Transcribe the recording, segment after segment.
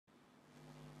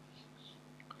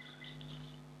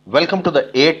Welcome to the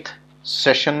 8th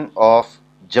session of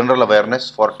General Awareness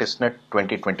for TISSNET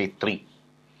 2023.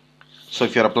 So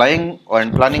if you're applying or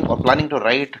planning to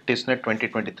write TISSNET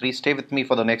 2023, stay with me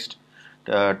for the next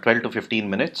 12 to 15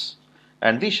 minutes,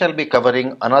 and we shall be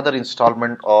covering another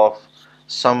installment of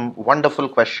some wonderful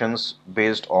questions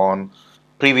based on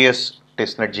previous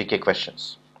TISSNET GK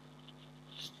questions.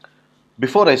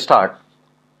 Before I start,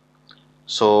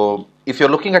 so if you're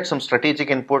looking at some strategic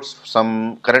inputs,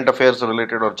 some current affairs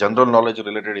related or general knowledge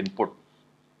related input,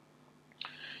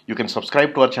 you can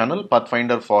subscribe to our channel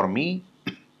Pathfinder for Me.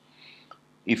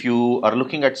 If you are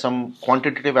looking at some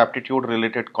quantitative aptitude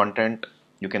related content,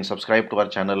 you can subscribe to our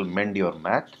channel Mend Your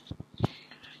Math.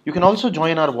 You can also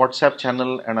join our WhatsApp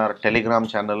channel and our Telegram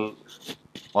channel,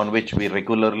 on which we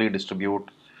regularly distribute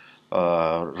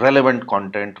relevant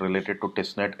content related to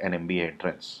TISSNET and MBA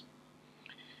entrance.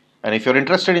 And if you're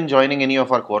interested in joining any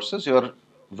of our courses, you're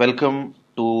welcome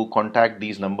to contact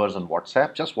these numbers on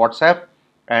WhatsApp. Just WhatsApp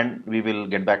and we will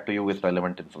get back to you with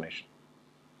relevant information.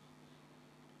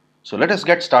 So let us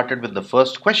get started with the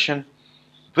first question.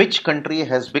 Which country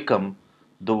has become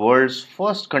the world's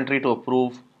first country to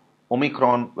approve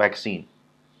Omicron vaccine?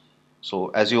 So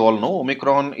as you all know,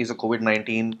 Omicron is a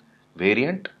COVID-19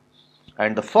 variant,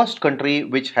 and the first country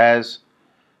which has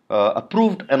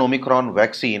approved an Omicron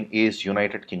vaccine is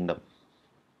United Kingdom.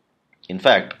 In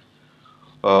fact,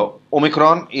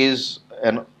 Omicron is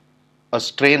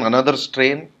another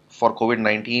strain for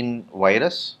COVID-19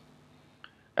 virus,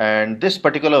 and this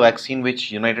particular vaccine which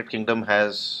United Kingdom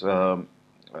has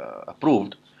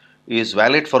approved is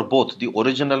valid for both the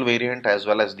original variant as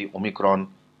well as the Omicron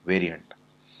variant,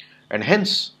 and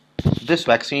hence this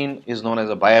vaccine is known as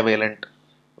a bivalent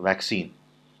vaccine.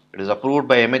 It is approved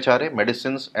by MHRA,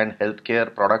 Medicines and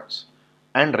Healthcare Products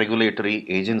and Regulatory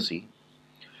Agency,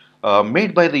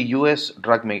 made by the US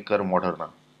drug maker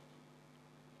Moderna.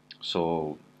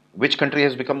 So, which country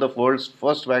has become the world's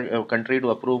first country to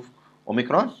approve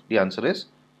Omicron? The answer is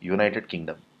United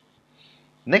Kingdom.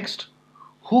 Next,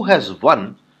 who has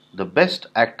won the Best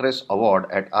Actress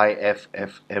Award at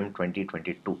IFFM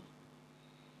 2022?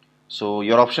 So,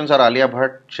 your options are Alia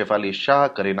Bhatt, Shefali Shah,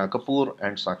 Kareena Kapoor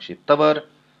and Sakshi Tawar.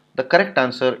 The correct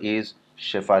answer is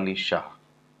Shefali Shah.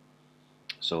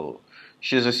 So,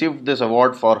 she has received this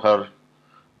award for her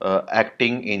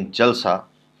acting in Jalsa,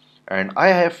 and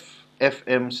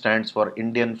IFFM stands for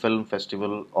Indian Film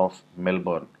Festival of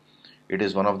Melbourne. It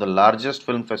is one of the largest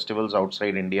film festivals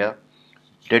outside India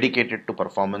dedicated to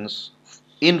performance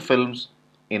in films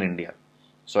in India.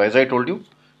 So as I told you,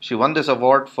 she won this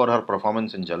award for her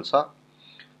performance in Jalsa.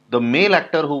 The male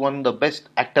actor who won the Best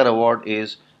Actor award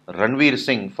is Ranveer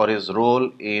Singh for his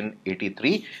role in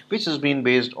 83, which has been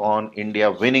based on India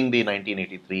winning the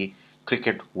 1983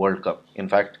 Cricket World Cup. In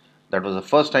fact, that was the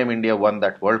first time India won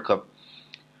that World Cup.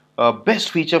 Best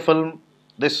Feature Film,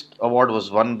 this award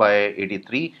was won by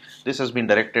 83. This has been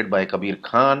directed by Kabir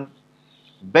Khan.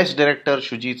 Best Director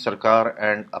Shujit Sarkar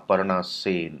and Aparna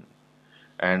Sen.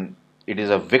 And it is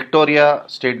a Victoria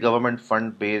State Government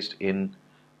fund based in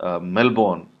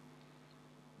Melbourne.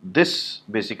 This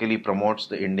basically promotes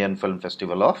the Indian Film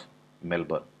Festival of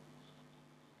Melbourne.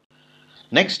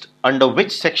 Next, under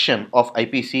which section of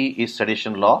IPC is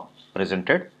sedition law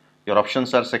presented? Your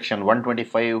options are section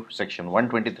 125, section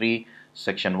 123,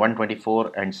 section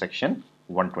 124 and section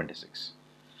 126.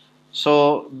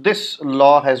 So this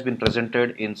law has been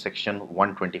presented in section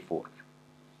 124.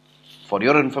 For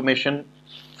your information,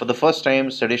 for the first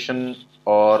time sedition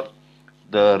or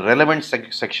the relevant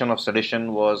section of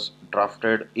sedition was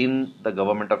drafted in the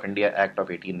Government of India Act of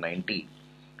 1890,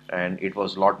 and it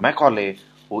was Lord Macaulay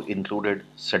who included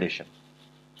sedition.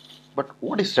 But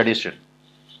what is sedition?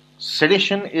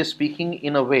 Sedition is speaking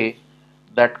in a way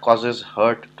that causes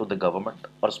hurt to the government,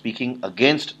 or speaking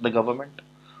against the government,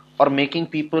 or making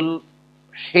people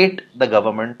hate the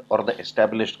government or the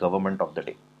established government of the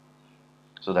day.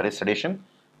 So that is sedition.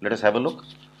 Let us have a look.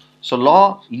 So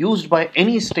law used by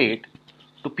any state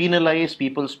to penalize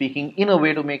people speaking in a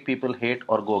way to make people hate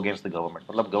or go against the government.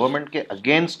 मतलब government के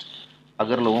against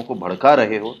अगर लोगों को भड़का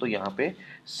रहे हो तो यहाँ पे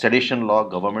सेडिशन लॉ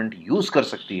गवर्नमेंट यूज कर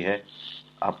सकती है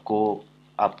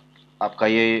आपका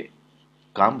ये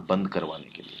काम बंद करवाने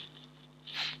के लिए.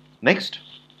 Next,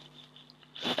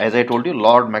 as I told you,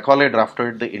 Lord Macaulay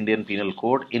drafted the Indian Penal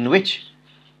Code, in which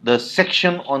the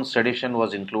section on sedition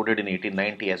was included in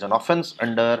 1890 as an offence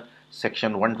under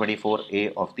section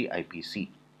 124A of the IPC.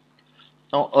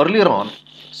 Now, earlier on,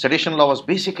 sedition law was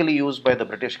basically used by the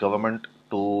British government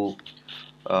to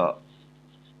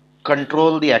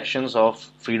control the actions of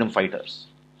freedom fighters.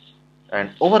 And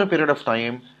over a period of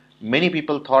time, many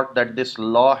people thought that this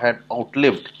law had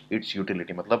outlived its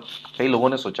utility. मतलब कई लोगों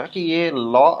ने सोचा कि ये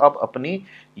law अब अपनी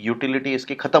utility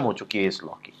इसकी खत्म हो चुकी है इस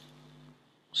लॉ की.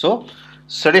 So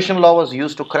sedition law was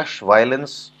used to crush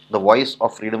violence, the voice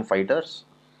of freedom fighters.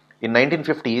 In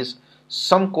 1950s,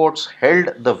 some courts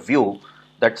held the view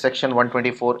that Section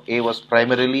 124A was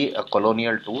primarily a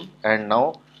colonial tool and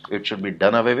now it should be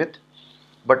done away with.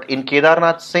 But in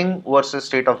Kedarnath Singh versus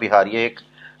State of Bihar, ये एक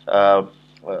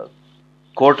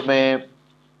court में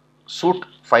suit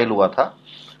file हुआ था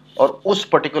और उस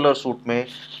particular suit में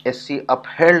SC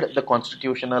upheld the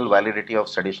constitutional validity of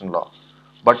sedition law,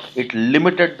 but it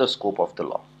limited the scope of the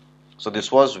law. So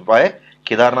this was by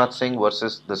Kedarnath Singh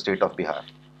versus the State of Bihar.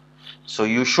 So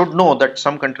you should know that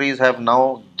some countries have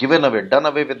now done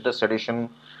away with the sedition,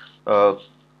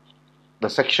 the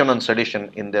section on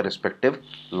sedition in their respective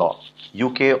law.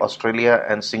 UK, Australia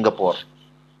and Singapore.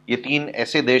 ये 3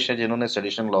 ऐसे देश हैं जिन्होंने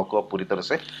sedition law को पूरी तरह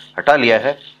से हटा लिया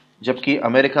है, जबकि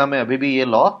अमेरिका में अभी भी ये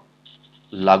लॉ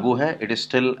लागू है. It is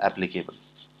still applicable.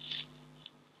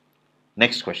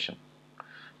 Next question.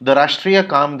 The राष्ट्रीय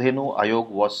कामधेनु आयोग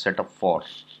was set up for.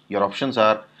 Your options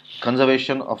are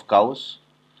conservation of cows,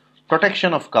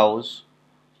 protection of cows,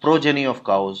 progeny of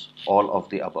cows, all of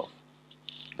the above.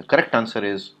 The correct answer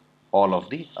is all of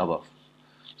the above.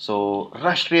 So,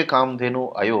 Rashtriya Kamdhenu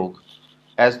Ayog,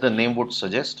 as the name would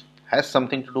suggest, has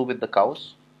something to do with the cows.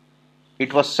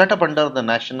 It was set up under the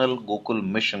National Gokul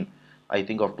Mission, I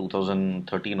think of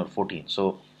 2013 or 14.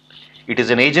 So, it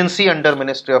is an agency under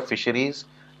Ministry of Fisheries,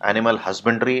 Animal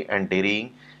Husbandry and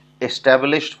Dairying,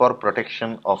 established for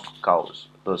protection of cows.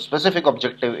 The specific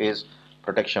objective is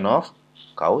protection of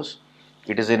cows.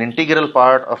 It is an integral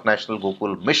part of National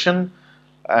Gokul Mission,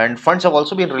 and funds have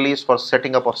also been released for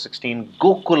setting up of 16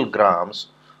 Gokul Grams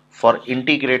for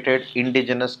integrated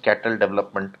indigenous cattle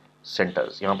development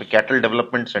centers. यहाँ पे cattle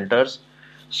development centers,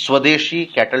 स्वदेशी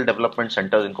cattle development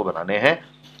centers इनको बनाने हैं,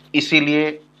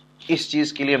 इसीलिए इस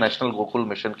चीज के लिए नेशनल गोकुल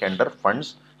मिशन के अंडर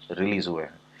फंड्स रिलीज हुए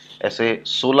हैं. ऐसे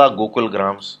 16 गोकुल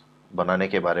ग्राम्स बनाने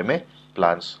के बारे में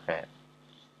प्लान्स हैं.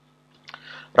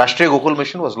 Rashtriya Gokul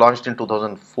Mission was launched in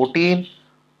 2014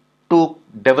 to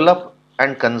develop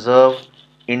and conserve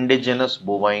indigenous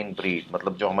bovine breed.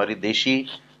 मतलब जो हमारी देशी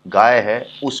गाय है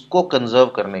उसको कंजर्व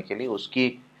करने के लिए, उसकी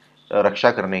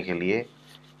रक्षा करने के लिए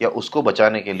या उसको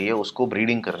बचाने के लिए, उसको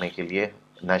ब्रीडिंग करने के लिए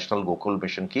नेशनल गोकुल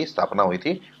मिशन की स्थापना हुई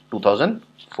थी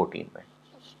 2014 में.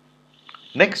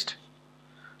 नेक्स्ट,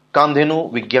 कामधेनु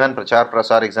विज्ञान प्रचार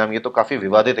प्रसार एग्जाम. ये तो काफी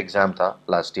विवादित एग्जाम था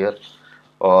लास्ट ईयर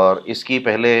और इसकी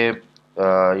पहले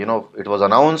it was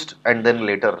announced and then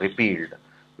later repealed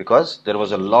because there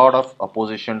was a lot of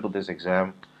opposition to this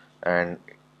exam, and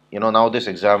now this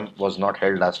exam was not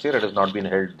held last year. It has not been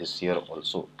held this year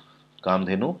also.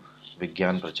 Kamdhenu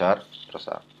विज्ञान प्रचार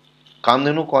प्रसार.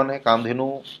 कामधेनु कौन है? कामधेनु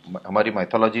हमारी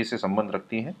mythology से संबंध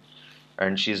रखती हैं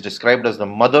and she is described as the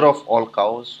mother of all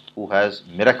cows who has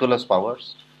miraculous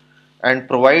powers and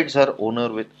provides her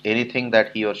owner with anything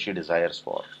that he or she desires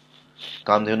for.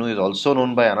 Kamdhenu is also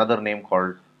known by another name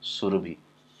called Surabhi.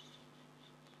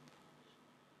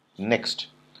 Next,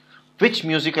 which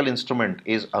musical instrument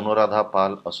is Anuradha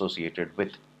Pal associated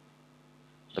with?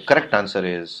 The correct answer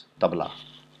is tabla,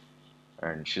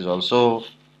 and she's also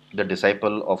the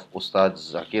disciple of Ustad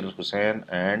Zakir Hussain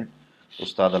and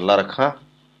Ustad Allah Rakha.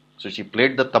 So she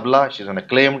played the tabla. She's an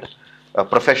acclaimed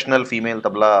professional female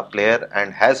tabla player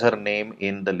and has her name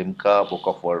in the Limca Book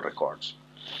of World Records.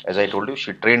 As I told you,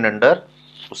 she trained under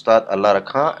Ustad Allah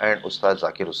Rakha and Ustad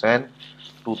Zakir Hussain,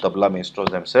 two tabla maestros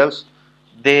themselves.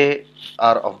 They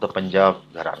are of the Punjab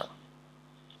Gharana.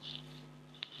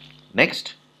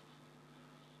 Next,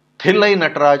 Thillai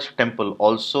Nataraj Temple,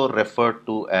 also referred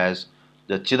to as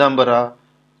the Chidambaram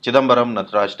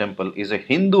Nataraj Temple, is a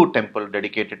Hindu temple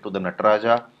dedicated to the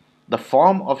Nataraja, the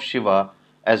form of Shiva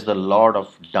as the Lord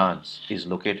of Dance. Is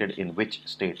located in which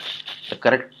state?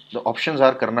 The options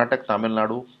are Karnataka, Tamil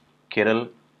Nadu, Kerala.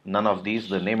 None of these.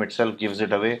 The name itself gives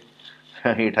it away.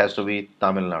 It has to be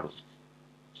Tamil Nadu.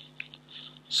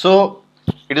 So,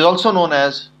 it is also known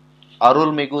as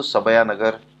Arulmigu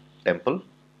Sabayanagar Temple,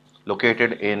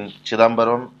 located in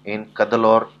Chidambaram in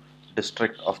Kadalur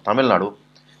district of Tamil Nadu.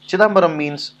 Chidambaram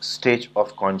means stage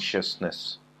of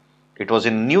consciousness. It was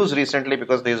in news recently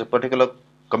because there is a particular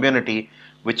community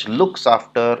which looks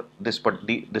after this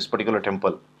particular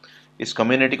temple. इस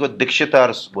community को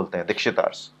दीक्षितार्स बोलते हैं.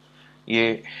 दीक्षितार्स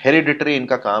ये hereditary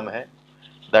इनका काम है,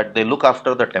 that they look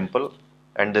after the temple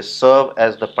and they serve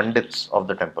as the pandits of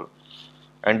the temple,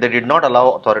 and they did not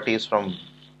allow authorities from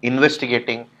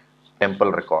investigating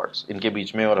temple records. इनके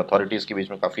बीच में और authorities के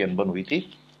बीच में काफी अनबन हुई थी,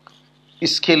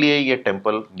 इसके लिए ये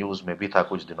temple news में भी था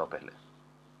कुछ दिनों पहले.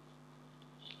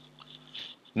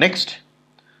 Next,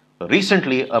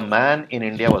 recently a man in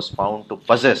India was found to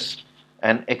possess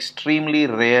an extremely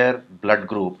rare blood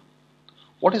group.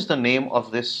 What is the name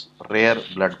of this rare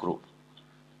blood group?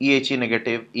 EHE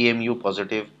negative, EMU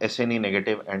positive, SNE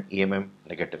negative, and EMM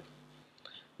negative.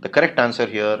 The correct answer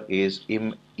here is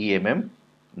EMM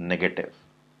negative.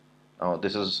 Now,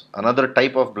 this is another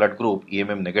type of blood group,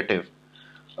 EMM negative.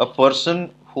 A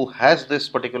person who has this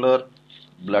particular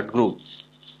blood group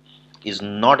is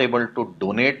not able to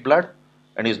donate blood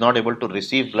and is not able to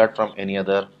receive blood from any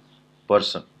other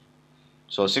person.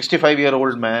 So, a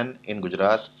 65-year-old man in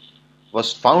Gujarat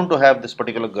was found to have this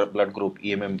particular blood group,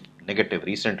 EMM negative,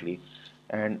 recently,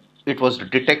 and it was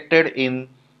detected in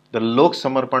the Lok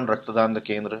Samarpan Raktadan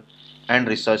Kendra and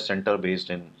Research Center based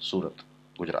in Surat,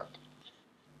 Gujarat.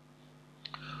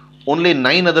 Only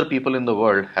 9 other people in the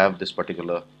world have this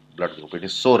particular blood group. It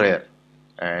is so rare.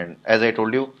 And as I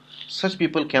told you, such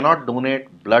people cannot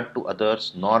donate blood to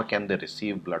others, nor can they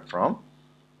receive blood from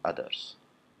others.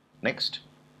 Next.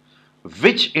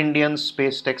 Which Indian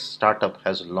space tech startup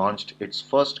has launched its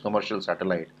first commercial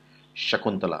satellite,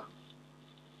 Shakuntala?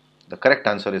 The correct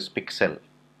answer is Pixel.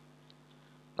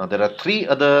 Now, there are 3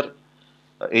 other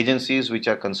agencies which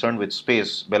are concerned with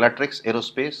space. Bellatrix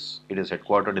Aerospace, it is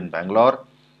headquartered in Bangalore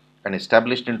and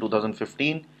established in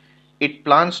 2015. It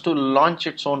plans to launch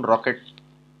its own rocket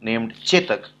named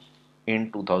Chetak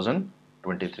in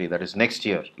 2023, that is next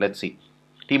year. Let's see.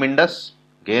 Team Indus,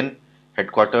 again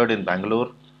headquartered in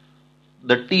Bangalore.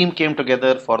 The team came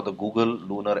together for the Google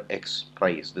Lunar X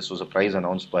Prize. This was a prize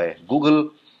announced by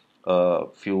Google a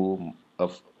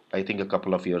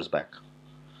couple of years back.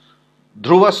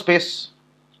 Dhruva Space,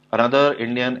 another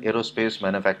Indian aerospace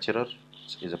manufacturer,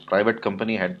 is a private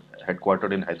company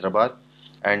headquartered in Hyderabad,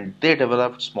 and they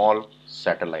developed small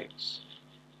satellites.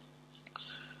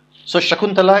 So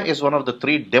Shakuntala is one of the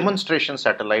 3 demonstration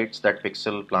satellites that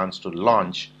Pixel plans to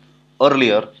launch.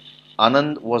 Earlier,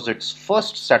 Anand was its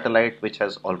first satellite which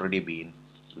has already been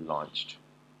launched.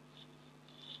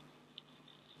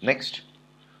 Next,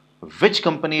 which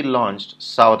company launched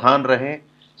Savdhan Rahe,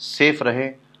 Safe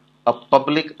Rahe, a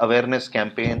public awareness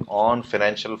campaign on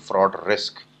financial fraud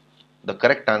risk? The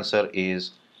correct answer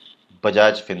is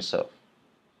Bajaj Finserv.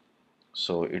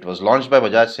 So it was launched by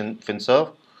Bajaj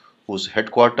Finserv, whose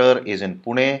headquarter is in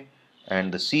Pune,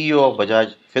 and the CEO of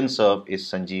Bajaj Finserv is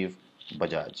Sanjeev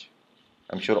Bajaj.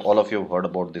 I'm sure all of you have heard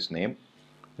about this name.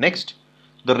 Next,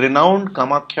 the renowned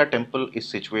Kamakhya temple is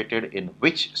situated in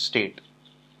which state?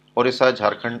 Orissa,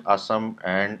 Jharkhand, Assam,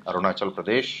 and Arunachal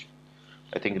Pradesh.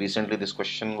 I think recently this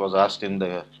question was asked in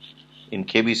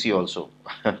KBC also.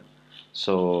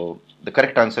 So the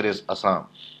correct answer is Assam.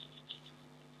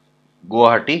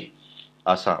 Guwahati,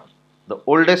 Assam. The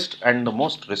oldest and the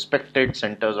most respected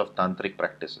centers of tantric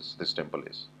practices, this temple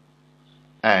is.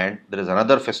 And there is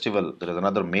another festival, there is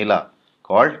another Mela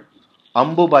called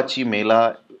Ambubachi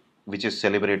Mela, which is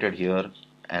celebrated here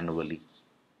annually.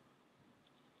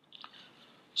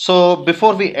 So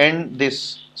before we end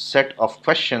this set of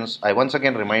questions, I once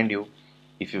again remind you,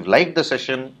 if you've liked the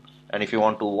session and if you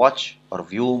want to watch or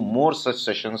view more such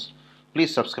sessions,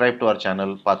 please subscribe to our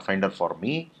channel Pathfinder for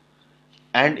Me.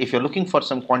 And if you're looking for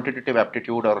some quantitative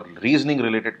aptitude or reasoning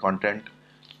related content,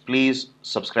 please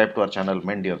subscribe to our channel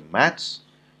Mend Your Maths.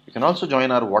 You can also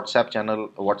join our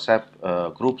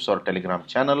WhatsApp groups or Telegram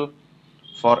channel.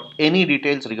 For any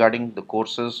details regarding the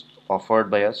courses offered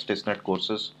by us, TISSNET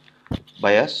courses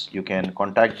by us, you can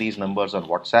contact these numbers on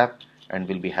WhatsApp and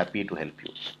we'll be happy to help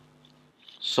you.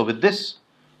 So with this,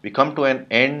 we come to an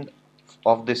end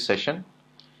of this session.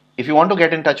 If you want to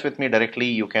get in touch with me directly,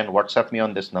 you can WhatsApp me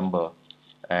on this number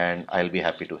and I'll be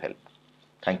happy to help.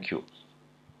 Thank you.